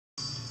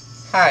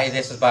Hi,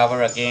 this is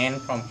Babar again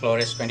from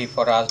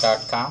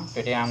florist24hours.com.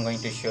 Today I'm going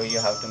to show you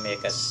how to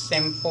make a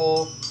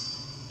simple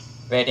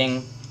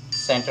wedding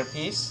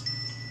centerpiece.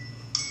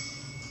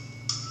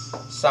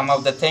 Some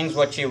of the things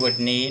what you would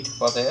need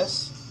for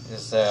this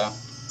is a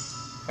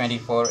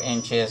 24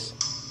 inches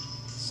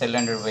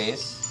cylinder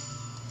vase.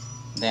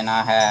 Then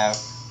I have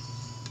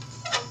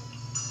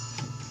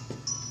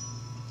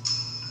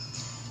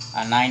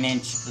a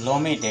 9-inch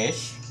loamy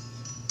dish.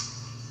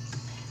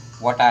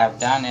 What I have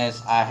done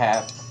is I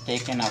have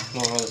taken a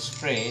floral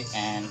spray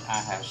and I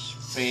have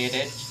sprayed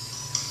it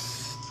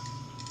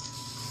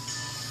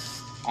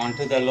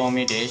onto the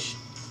loamy dish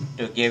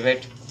to give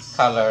it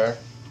color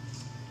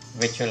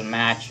which will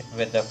match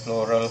with the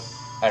floral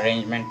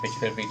arrangement which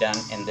will be done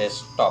in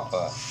this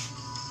topper.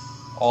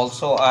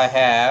 Also I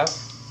have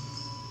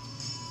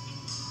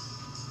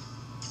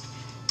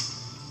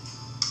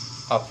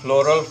a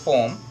floral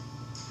foam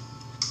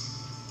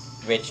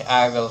which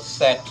I will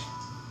set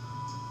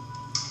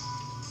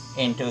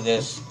into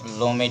this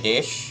loamy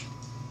dish.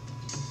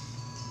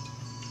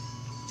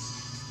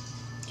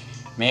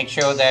 Make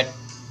sure that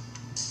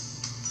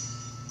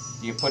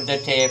you put the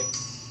tape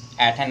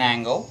at an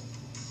angle,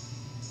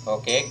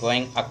 okay,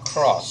 going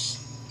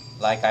across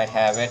like I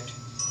have it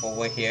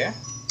over here.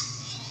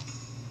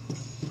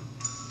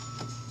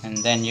 And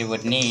then you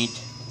would need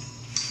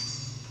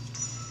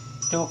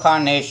 2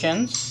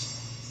 carnations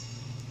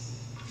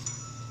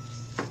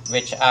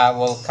which I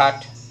will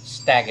cut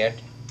staggered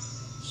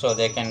so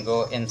they can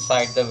go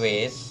inside the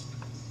vase,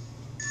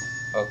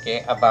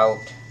 okay, about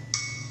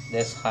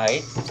this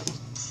height.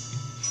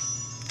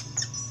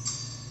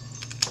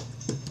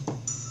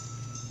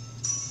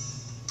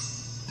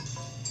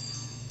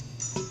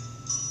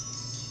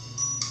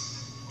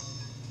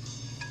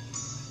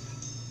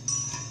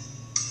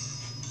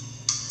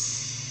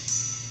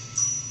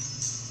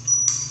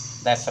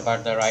 That's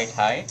about the right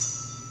height.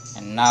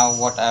 And now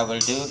what I will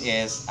do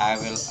is I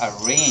will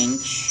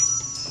arrange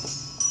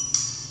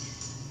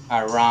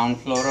a round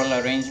floral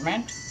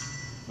arrangement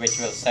which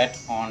will set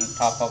on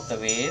top of the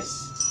vase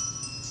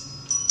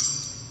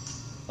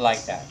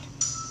like that.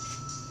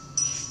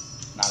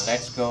 Now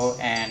let's go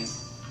and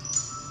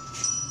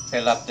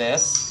fill up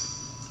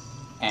this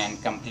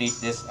and complete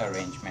this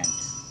arrangement.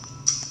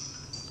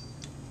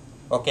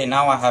 Okay,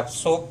 now I have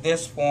soaked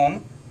this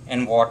foam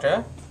in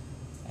water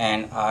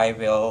and I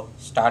will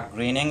start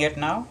greening it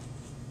now.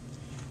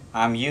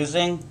 I'm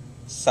using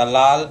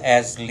salal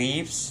as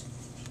leaves.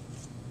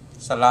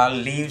 Salal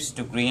leaves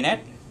to green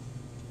it.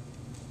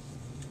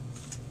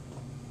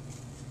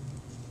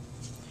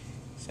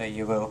 So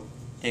you will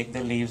take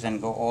the leaves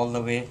and go all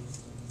the way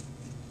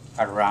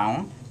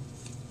around.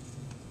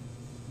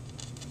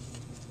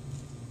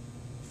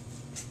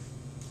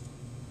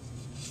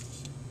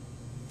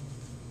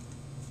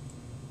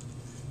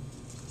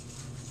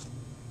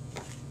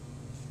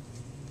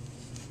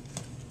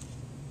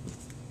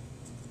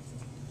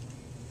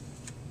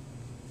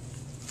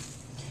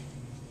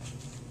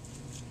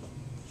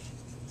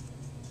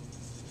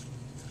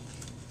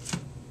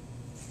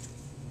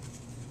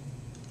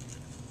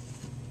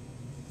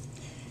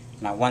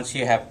 Now once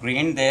you have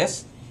greened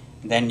this,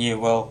 then you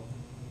will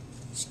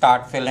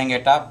start filling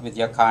it up with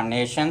your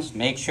carnations.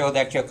 Make sure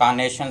that your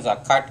carnations are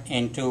cut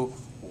into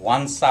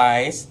one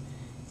size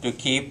to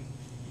keep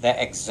the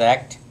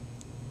exact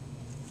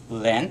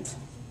length.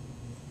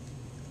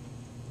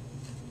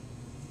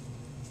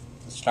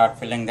 Start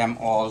filling them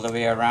all the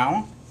way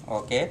around,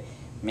 okay?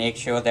 Make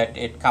sure that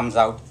it comes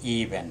out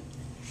even.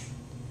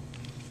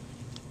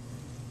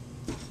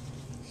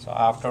 So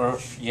after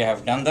you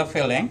have done the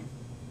filling,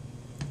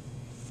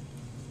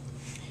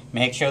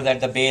 make sure that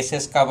the base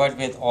is covered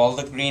with all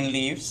the green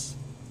leaves,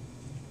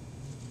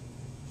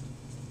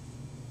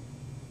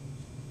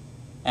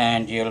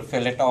 and you'll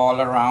fill it all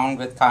around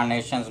with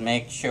carnations.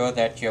 Make sure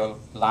that your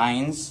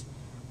lines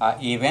are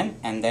even,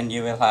 and then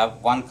you will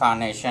have one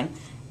carnation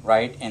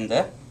right in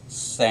the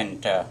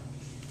center.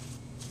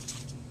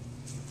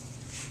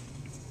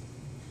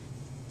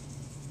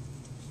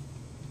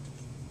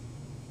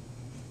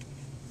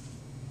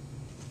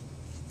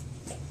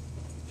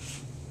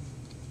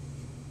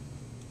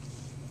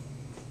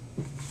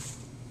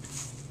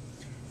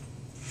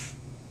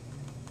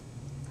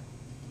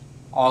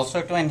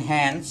 Also, to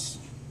enhance,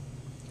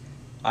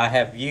 I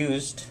have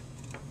used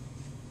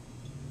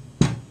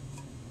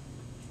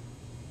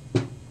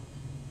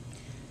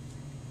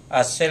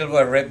a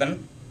silver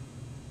ribbon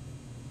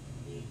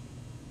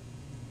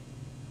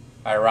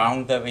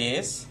around the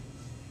vase.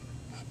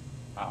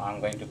 Now I'm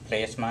going to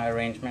place my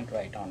arrangement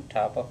right on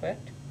top of it.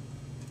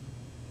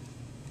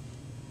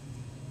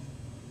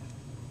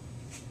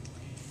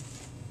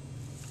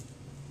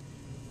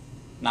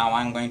 Now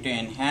I'm going to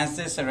enhance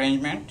this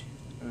arrangement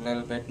a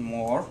little bit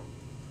more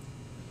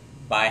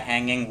by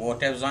hanging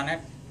votives on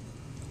it,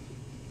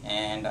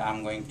 and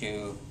I'm going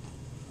to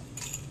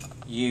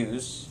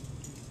use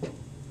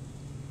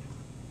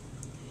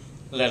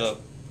little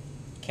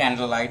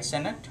candle lights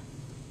in it.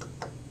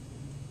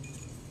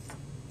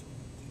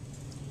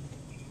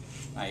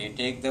 Now you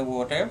take the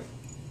votive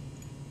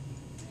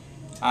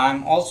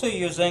I'm also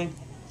using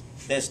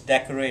this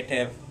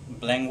decorative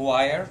bling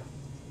wire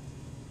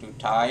to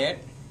tie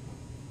it.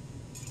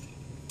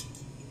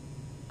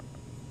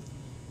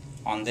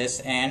 On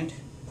this end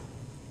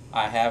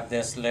I have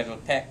this little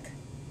pick,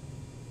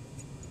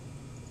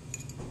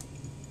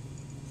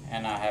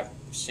 and I have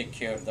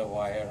secured the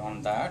wire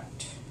on that.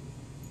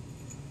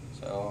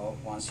 So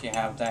once you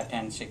have that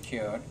end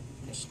secured,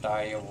 just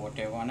tie your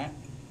votive on it.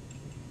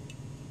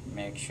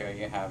 Make sure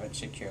you have it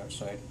secured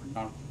so it will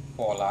not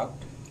fall out.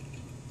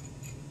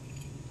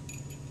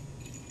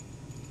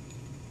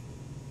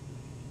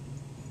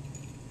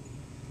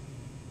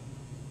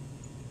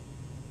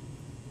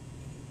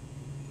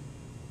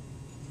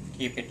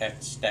 Keep it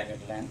at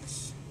staggered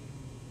lengths.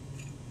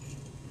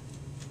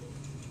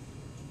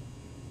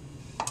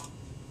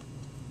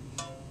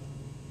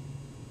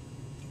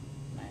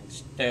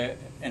 And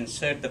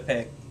insert the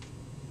peg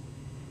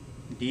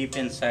deep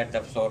inside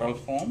the floral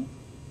foam.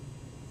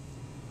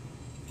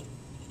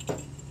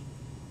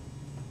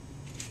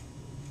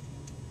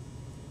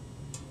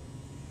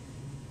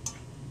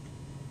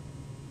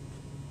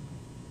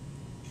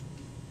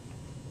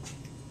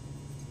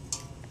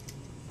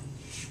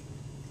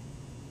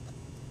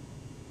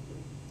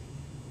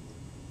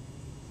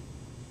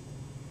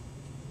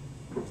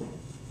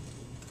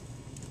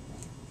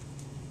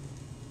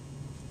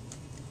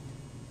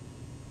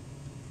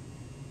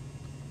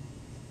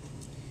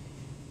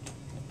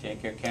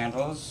 Take your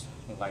candles,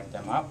 light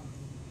them up.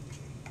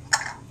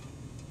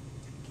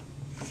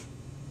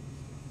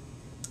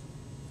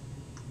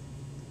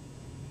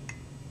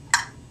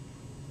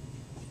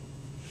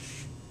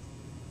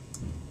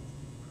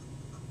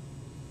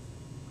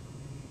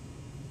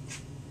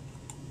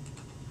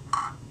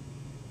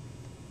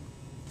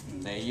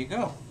 And there you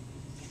go.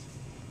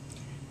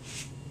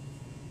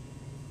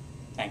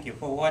 Thank you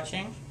for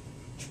watching.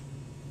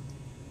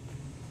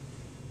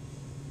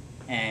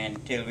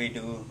 And till we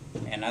do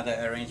another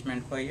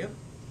arrangement for you,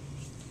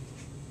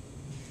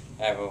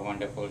 have a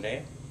wonderful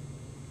day.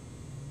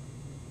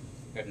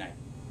 Good night.